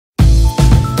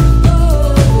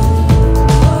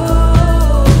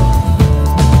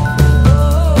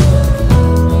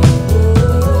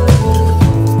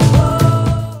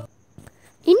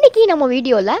நம்ம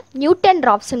வீடியோல Newton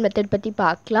Raphson method பத்தி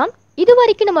பார்க்கலாம்.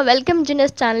 இதுவரைக்கும் நம்ம வெல்கம்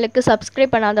ஜெனஸ் சேனலுக்கு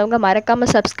சப்ஸ்கிரைப் பண்ணாதவங்க மறக்காம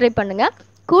சப்ஸ்கிரைப் பண்ணுங்க.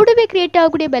 கூடவே கிரியேட்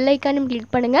ஆகக்கூடிய பெல் ஐக்கானும்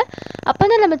கிளிக் பண்ணுங்க.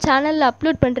 அப்பதான் நம்ம சேனல்ல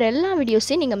அப்லோட் பண்ற எல்லா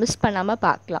வீடியோஸையும் நீங்க மிஸ் பண்ணாம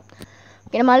பார்க்கலாம்.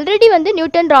 நம்ம ஆல்ரெடி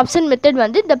நியூட்டன் ராப்சன்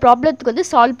மெத்தட் இந்த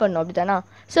ப்ராப்ளத்துக்கு சால்வ் பண்ணோம் அப்படிதானா.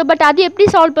 ஸோ பட் அது எப்படி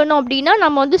சால்வ் பண்ணோம் அப்படின்னா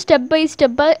நம்ம ஸ்டெப் பை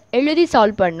ஸ்டெப்பாக எழுதி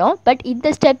சால்வ் பண்ணோம். பட் இந்த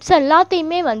ஸ்டெப்ஸ்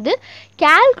எல்லாத்தையுமே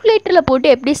கேல்குலேட்டரில் போட்டு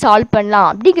எப்படி சால்வ் பண்ணலாம்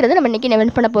அப்படிங்கிறத நம்ம இன்றைக்கி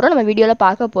என்ன பண்ண போகிறோம், நம்ம வீடியோவில்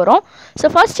பார்க்க போகிறோம். ஸோ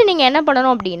ஃபஸ்ட்டு நீங்கள் என்ன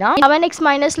பண்ணணும் அப்படின்னா 7x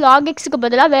மைனஸ் லாக் எக்ஸுக்கு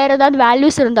பதிலாக வேறு ஏதாவது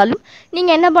வேல்யூஸ் இருந்தாலும்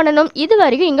நீங்கள் என்ன பண்ணணும், இது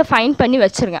வரைக்கும் இங்கே ஃபைன் பண்ணி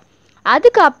வச்சுருங்க.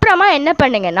 அதுக்கப்புறமா என்ன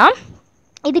பண்ணுங்கன்னா,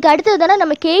 இதுக்கு அடுத்தது தானே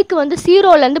நம்ம கேக்கு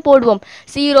 0லேருந்து போடுவோம்.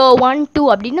 0, 1, 2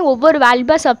 அப்படின்னு ஒவ்வொரு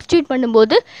வேல்யூவாக சப்ஸ்டியூட்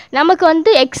பண்ணும்போது நமக்கு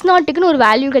x0க்குன்னு ஒரு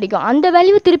வேல்யூ கிடைக்கும். அந்த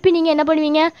வேல்யூ திருப்பி நீங்கள் என்ன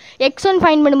பண்ணுவீங்க, x1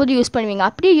 ஃபைன் பண்ணும்போது யூஸ் பண்ணுவீங்க.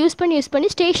 அப்படியே யூஸ் பண்ணி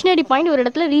ஸ்டேஷனரி பாயிண்ட் ஒரு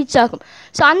இடத்துல ரீச் ஆகும்.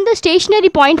 ஸோ அந்த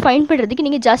ஸ்டேஷனரி பாயிண்ட் ஃபைன் பண்ணுறதுக்கு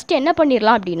நீங்கள் ஜஸ்ட் என்ன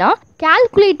பண்ணிடலாம் அப்படின்னா,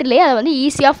 கேல்குலேட்டர்லேயே அதை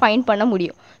ஈஸியாக ஃபைன் பண்ண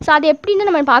முடியும். ஸோ அது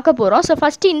எப்படின்னு நம்ம பார்க்க போகிறோம். ஸோ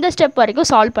ஃபஸ்ட்டு இந்த ஸ்டெப்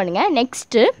வரைக்கும் சால்வ் பண்ணுங்கள்.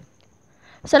 நெக்ஸ்ட்டு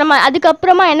ஸோ நம்ம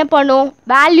அதுக்கப்புறமா என்ன பண்ணுவோம்,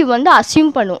 வேல்யூ அஸ்யூம்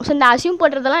பண்ணுவோம். ஸோ இந்த அஸ்யூம்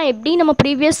பண்ணுறதெல்லாம் எப்படி நம்ம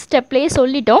ப்ரீவியஸ் ஸ்டெப்லேயே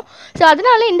சொல்லிட்டோம். ஸோ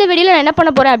அதனால இந்த வீடியோவில் நான் என்ன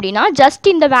பண்ண போகிறேன் அப்படின்னா,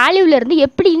 ஜஸ்ட் இந்த வேல்யூலேருந்து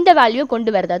எப்படி இந்த வேல்யூவை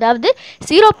கொண்டு வருது, அதாவது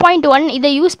 0.1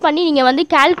 இதை யூஸ் பண்ணி நீங்கள்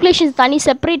கேல்குலேஷன்ஸ் தனி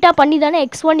செப்பரேட்டாக பண்ணி தானே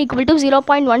x1 =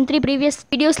 0.13 ப்ரீவியஸ்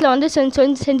வீடியோஸில்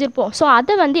செஞ்சுருப்போம். ஸோ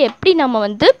அதை எப்படி நம்ம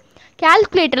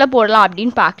கேல்குலேட்டரில் போடலாம்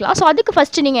அப்படின்னு பார்க்கலாம். ஸோ அதுக்கு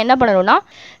ஃபஸ்ட்டு நீங்கள் என்ன பண்ணணும்னா,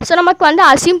 ஸோ நமக்கு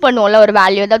அஸ்யூம் பண்ணுவோம்ல ஒரு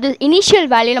வேல்யூ, அதாவது இனிஷியல்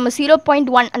வேல்யூ நம்ம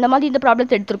 0.1 அந்த மாதிரி இந்த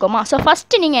ப்ராப்ளத்தை எடுத்துருக்கோமா. ஸோ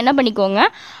ஃபஸ்ட்டு நீங்கள் என்ன பண்ணிக்கோங்க,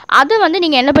 அதை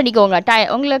நீங்கள் என்ன பண்ணிக்கோங்க,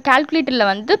 உங்களை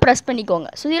கேல்குலேட்டரில் ப்ரெஸ் பண்ணிக்கோங்க.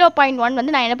 ஸோ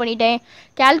 0.1 நான் என்ன பண்ணிட்டேன்,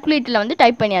 கேல்குலேட்டரில்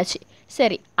டைப் பண்ணியாச்சு.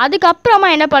 சரி, அதுக்கப்புறமா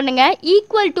என்ன பண்ணுங்கள்,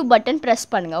 ஈக்குவல் டு பட்டன்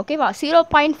ப்ரெஸ் பண்ணுங்கள். ஓகேவா.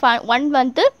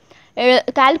 0.1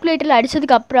 கேல்குலேட்டரில்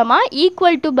அடித்ததுக்கு அப்புறமா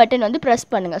ஈக்குவல் டு பட்டன்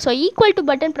ப்ரெஸ் பண்ணுங்கள். So equal to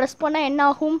button press பண்ணால் என்ன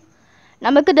ஆகும்,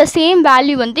 நமக்கு த சேம்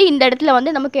வேல்யூ இந்த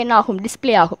இடத்துல நமக்கு என்ன ஆகும்,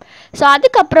 டிஸ்பிளே ஆகும். ஸோ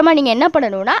அதுக்கப்புறமா நீங்கள் என்ன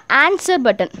பண்ணணும்னா, ஆன்சர்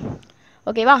பட்டன்.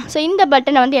 ஓகேவா. ஸோ இந்த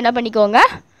பட்டனை என்ன பண்ணிக்கோங்க,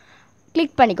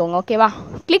 கிளிக் பண்ணிக்கோங்க. ஓகேவா.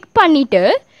 கிளிக் பண்ணிவிட்டு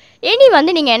இனி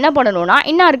நீங்கள் என்ன பண்ணணும்னா,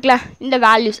 இன்னும் இருக்குல்ல இந்த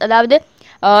வேல்யூஸ், அதாவது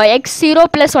x0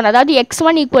 + 1, அதாவது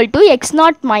x1 =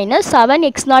 x0 -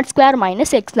 7x02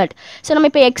 - x0. So நம்ம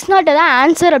இப்போ x0 தான்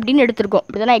ஆன்சர் அப்படின்னு எடுத்திருக்கோம்.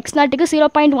 இப்படிதான் x0க்கு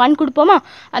 0.1 கொடுப்போமா,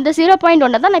 அந்த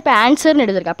 0.1 தான் நான் இப்போ ஆன்சர்னு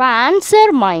எடுத்திருக்கேன். அப்போ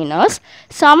answer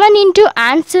 -7 ×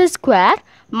 answer square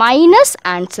minus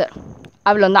answer,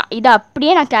 அவ்வளோதான். இதை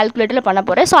அப்படியே நான் கேல்குலேட்டரில் பண்ண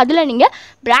போகிறேன். ஸோ அதில் நீங்கள்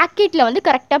ப்ராக்கெட்டில்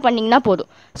கரெக்டாக பண்ணிங்கன்னா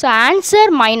போதும். So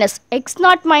answer minus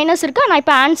x0 minus இருக்கா, நான்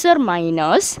இப்போ ஆன்சர்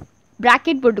மைனஸ்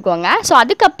ப்ராக்கெட் போட்டுக்கோங்க. ஸோ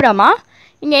அதுக்கப்புறமா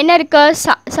இங்கே என்ன இருக்குது,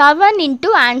 7 ×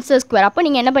 ஆன்சர் ஸ்கொயர். அப்போ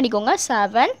நீங்கள் என்ன பண்ணிக்கோங்க,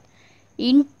 7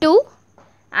 ×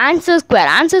 ஆன்சர் ஸ்கொயர்.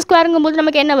 ஆன்சர் ஸ்கொயருங்கும்போது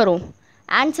நமக்கு என்ன வரும்,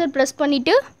 ஆன்சர் ப்ரெஸ்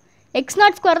பண்ணிவிட்டு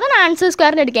x0² தான் நான் ஆன்சர்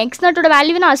ஸ்கொயர்னு எடுக்கேன். x0ஓட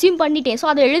வேல்யூவை நான் அஸ்யூம் பண்ணிட்டேன். ஸோ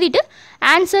அதை எழுதிட்டு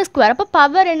ஆன்சர் ஸ்கொயர். அப்போ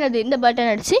பவர் என்னது, இந்த பட்டன்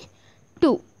அடிச்சு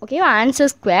 2. ஓகேவா.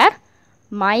 ஆன்சர் ஸ்கொயர்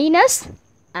மைனஸ்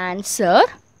ஆன்சர்,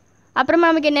 அப்புறமா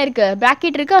நமக்கு என்ன இருக்குது,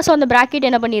 ப்ராக்கெட் இருக்குது. ஸோ அந்த ப்ராக்கெட்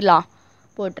என்ன பண்ணிடலாம்,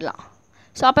 போட்டுடலாம்.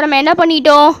 ஸோ அப்புறம் நம்ம என்ன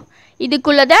பண்ணிட்டோம்,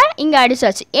 இதுக்குள்ளதை இங்கே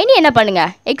அடிச்சாச்சு. இனி என்ன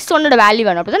பண்ணுங்கள், x1ஓட வேல்யூ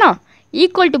வேணும் அப்படி தானே,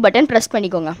 ஈக்குவல் டு பட்டன் ப்ரெஸ்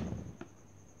பண்ணிக்கோங்க.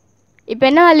 இப்போ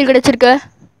என்ன வேல்யூ கிடச்சிருக்கு,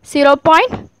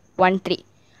 0.13.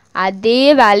 அதே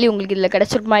வேல்யூ உங்களுக்கு இதில்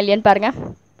கிடச்சிருக்குமா இல்லையான்னு பாருங்கள்.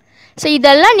 ஸோ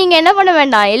இதெல்லாம் நீங்கள் என்ன பண்ண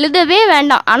வேண்டாம், எழுதவே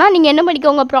வேண்டாம். ஆனால் நீங்கள் என்ன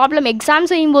பண்ணிக்கோங்க, ப்ராப்ளம் எக்ஸாம்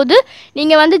செய்யும்போது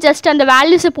நீங்கள் ஜஸ்ட் அந்த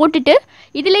வேல்யூஸை போட்டுட்டு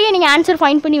இதுலேயே நீங்கள் ஆன்சர்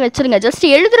ஃபைன் பண்ணி வச்சுருங்க. ஜஸ்ட்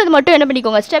எழுதுறது மட்டும் என்ன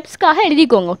பண்ணிக்கோங்க, ஸ்டெப்ஸ்க்காக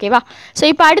எழுதிக்கோங்க. ஓகேவா. ஸோ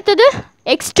இப்போ அடுத்தது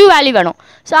x2 வேல்யூ வேணும்.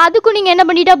 ஸோ அதுக்கும் நீங்கள் என்ன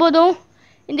பண்ணிட்டா போதும்,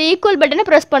 இந்த ஈக்குவல் பட்டனை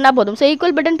ப்ரெஸ் பண்ணால் போதும். ஸோ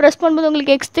ஈக்குவல் பட்டன் ப்ரெஸ் பண்ணும்போது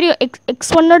உங்களுக்கு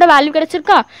x1ஓட வேல்யூ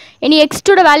கிடச்சிருக்கா, இனி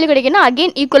x2ஓட value கிடைக்குன்னா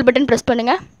again equal button press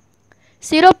பண்ணுங்கள்.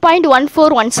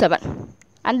 0.1417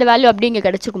 அந்த வேல்யூ அப்படி இங்கே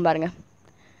கிடச்சிருக்கும் பாருங்கள்,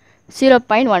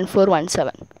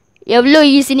 0.1417. எவ்வளோ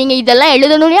ஈஸி. நீங்கள் இதெல்லாம்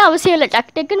எழுதணுன்னே அவசியம் இல்லை.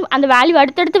 டக்குன்னு அந்த வேல்யூ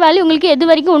அடுத்தடுத்த வேல்யூ உங்களுக்கு எது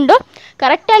வரைக்கும் உண்டோ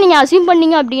கரெக்டாக நீங்கள் அஸ்யூம்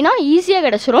பண்ணிங்க அப்படின்னா ஈஸியாக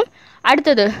கிடச்சிரும்.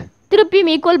 அடுத்தது திருப்பியும்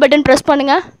ஈக்குவல் பட்டன் ப்ரெஸ்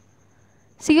பண்ணுங்கள்.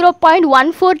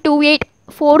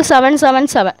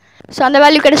 0.1428477. ஸோ அந்த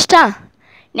வேல்யூ கிடச்சிட்டா.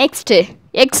 நெக்ஸ்ட்டு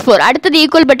x4, அடுத்தது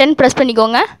ஈக்குவல் பட்டன் ப்ரெஸ்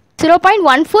பண்ணிக்கோங்க.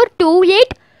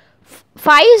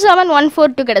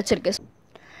 0.142857142 கிடச்சிருக்கு.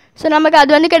 ஸோ நமக்கு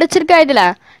அது கிடச்சிருக்கா இதில்.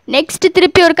 நெக்ஸ்ட்டு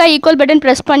திருப்பி ஒருக்கா ஈக்குவல் பட்டன்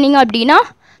ப்ரெஸ் பண்ணிங்க அப்படின்னா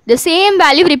the same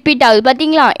value repeat ஆகுது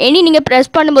பார்த்தீங்களா. இனி நீங்கள் ப்ரெஸ்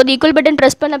பண்ணும்போது ஈக்குவல் பட்டன்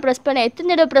ப்ரெஸ் பண்ண எத்தனை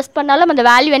தடவை ப்ரெஸ் பண்ணாலும் அந்த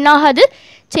வேல்யூ என்ன ஆகாது,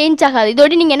 சேஞ்ச் ஆகாது.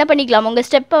 இதோடு நீங்கள் என்ன பண்ணிக்கலாம், உங்கள்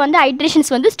ஸ்டெப்பை ஐட்ரேஷன்ஸ்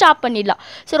ஸ்டாப் பண்ணிடலாம்.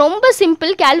 ஸோ ரொம்ப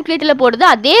சிம்பிள். கேல்குலேட்டரில் போடுறது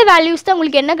அதே வேல்யூஸ் தான்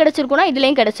உங்களுக்கு என்ன கிடச்சிருக்குன்னா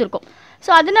இதுலேயும் கிடச்சிருக்கும். ஸோ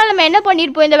அதனால் நம்ம என்ன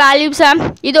பண்ணியிருப்போம், இந்த வேல்யூஸை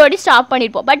இதோட ஸ்டாப்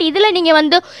பண்ணியிருப்போம். பட் இதில் நீங்கள்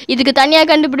வந்து இதுக்கு தனியாக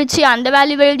கண்டுபிடிச்சி அந்த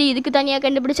வேல்யூ எழுதி இதுக்கு தனியாக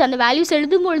கண்டுபிடிச்சி அந்த வேல்யூஸ்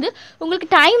எழுதும்பொழுது உங்களுக்கு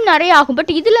டைம் நிறைய ஆகும்.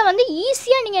 பட் இதில் வந்து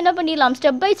ஈஸியாக நீங்கள் என்ன பண்ணிடலாம்,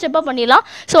 ஸ்டெப் பை ஸ்டெப்பாக பண்ணிடலாம்.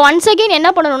 ஸோ ஒன்ஸ் அகெயின்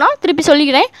என்ன பண்ணணும்னா திருப்பி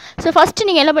சொல்லிக்கிறேன். ஸோ ஃபஸ்ட்டு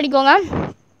நீங்கள் என்ன பண்ணிக்கோங்க,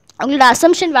 உங்களோட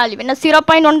அசம்ஷன் வேல்யூ என்ன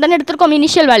 0.1 தானே எடுத்துருக்கோம்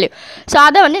இனிஷியல் வேல்யூ. ஸோ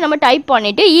அதை வந்து நம்ம டைப்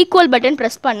பண்ணிவிட்டு ஈக்குவல் பட்டன்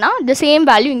ப்ரெஸ் பண்ணால் இந்த சேம்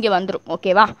வேல்யூ இங்கே வந்துடும்.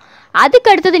 ஓகேவா?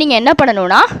 அதுக்கு அடுத்தது நீங்கள் என்ன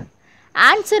பண்ணணும்னா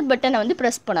ஆன்சர் பட்டனை வந்து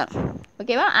ப்ரெஸ் பண்ணணும்.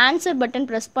 ஓகேவா? ஆன்சர் பட்டன்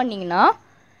ப்ரெஸ் பண்ணிங்கன்னா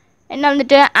என்ன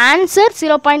வந்துட்டு ஆன்சர்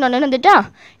 0.1 வந்துட்டா.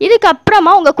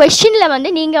 இதுக்கப்புறமா உங்கள் கொஷினில் வந்து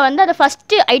நீங்கள் வந்து அதை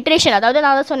ஃபஸ்ட்டு ஐட்ரேஷன், அதாவது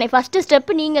நான் தான் சொன்னேன் ஃபஸ்ட்டு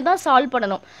ஸ்டெப்பு நீங்கள் தான் சால்வ்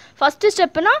பண்ணணும். ஃபஸ்ட்டு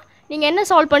ஸ்டெப்புனா நீங்கள் என்ன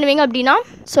சால்வ் பண்ணுவீங்க அப்படின்னா,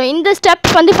 ஸோ இந்த ஸ்டெப்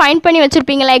வந்து ஃபைன் பண்ணி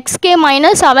வச்சுருப்பீங்களா, எக்ஸ்கே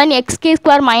மைனஸ் 7 எக்ஸ்கே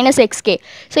ஸ்கொயர் மைனஸ் எக்ஸ்கே.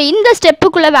 ஸோ இந்த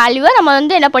ஸ்டெப்புக்குள்ளே வேல்யூவை நம்ம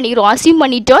வந்து என்ன பண்ணிக்கிறோம், அசியூம்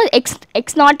பண்ணிட்டோம்.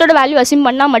 எக்ஸ் நாட்டோட வேல்யூ அசியூம்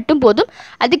பண்ணால் மட்டும் போதும்.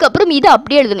 அதுக்கப்புறம் இதை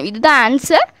அப்படியே எழுதணும். இதுதான்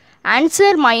answer.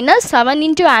 Answer minus 7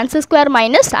 into answer square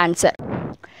minus answer.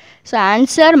 So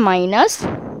answer minus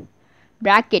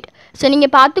bracket. So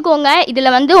நீங்கள் பார்த்துக்கோங்க, இதில்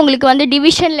வந்து உங்களுக்கு வந்து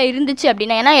டிவிஷனில் இருந்துச்சு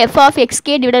அப்படின்னா, ஏன்னா F of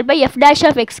எக்ஸ்கே divide by F dash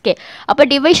of எக்ஸ்கே அப்போ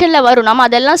டிவிஷனில் வரும். நம்ம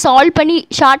அதெல்லாம் சால்வ் பண்ணி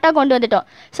ஷார்ட்டாக கொண்டு வந்துட்டோம்.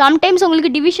 சம்டைம்ஸ்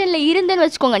உங்களுக்கு டிவிஷனில் இருந்துன்னு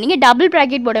வச்சுக்கோங்க, நீங்கள் டபுள்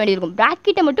ப்ராக்கெட் போட வேண்டியிருக்கும்.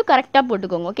 ப்ராக்கெட்டை மட்டும் கரெக்டாக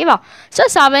போட்டுக்கோங்க. ஓகேவா? So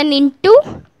 7 into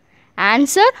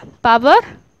answer power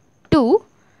 2.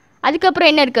 அதுக்கப்புறம்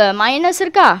என்ன இருக்குது, மைனஸ்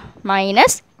இருக்கா,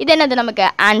 மைனஸ் இது என்னது நமக்கு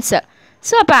ஆன்சர்.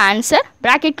 ஸோ அப்போ ஆன்சர்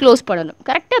ப்ராக்கெட் க்ளோஸ் பண்ணணும்.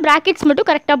 கரெக்டாக ப்ராக்கெட்ஸ் மட்டும்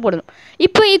கரெக்டாக போடணும்.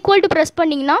 இப்போ ஈக்குவல் டு ப்ரெஸ்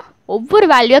பண்ணிங்கன்னா ஒவ்வொரு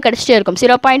வேல்யூவாக கிடச்சிட்டே இருக்கும்.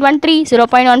 0.13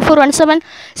 0.1417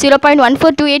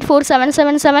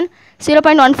 0.14284777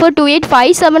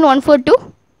 0.14285742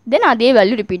 தென் அதே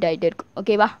வேல்யூ ரிப்பீட் ஆகிட்டே இருக்கும்.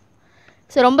 ஓகேவா?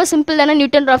 ஸோ ரொம்ப சிம்பிள் தானே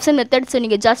நியூட்டன் ராப்சன் மெத்தட். ஸோ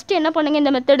நீங்கள் ஜஸ்ட் என்ன பண்ணுங்கள்,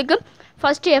 இந்த மெத்தடுக்கு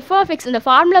ஃபஸ்ட்டு எஃப் ஆஃப் எக்ஸ் இந்த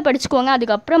ஃபார்முலா படிச்சுக்கோங்க.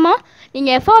 அதுக்கப்புறமா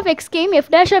நீங்கள் F of எக்ஸ்கேயும் F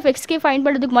dash of எக்ஸ்கே fine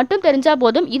பண்ணுறதுக்கு மட்டும் தெரிஞ்சால்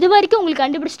போதும். இது வரைக்கும் உங்களுக்கு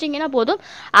கண்டுபிடிச்சிட்டிங்கன்னா போதும்.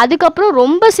 அதுக்கப்புறம்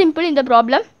ரொம்ப சிம்பிள் இந்த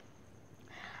ப்ராப்ளம்.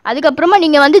 அதுக்கப்புறமா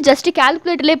நீங்கள் வந்து ஜஸ்ட்டு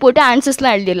கேல்குலேட்டர்லேயே போட்டு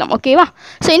ஆன்சர்ஸ்லாம் எழுதிடலாம். ஓகேவா?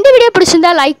 ஸோ இந்த வீடியோ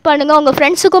பிடிச்சிருந்தா லைக் பண்ணுங்கள், உங்கள்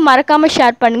ஃப்ரெண்ட்ஸுக்கும் மறக்காமல்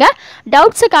ஷேர் பண்ணுங்கள்.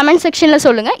 டவுட்ஸை கமெண்ட் செக்ஷனில்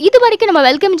சொல்லுங்கள். இது வரைக்கும் நம்ம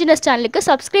வெல்கம் இன்ஜினியர்ஸ் சேனலுக்கு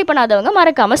சப்ஸ்கிரைப் பண்ணாதவங்க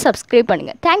மறக்காமல் சப்ஸ்கிரைப்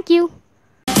பண்ணுங்கள். தேங்க்யூ.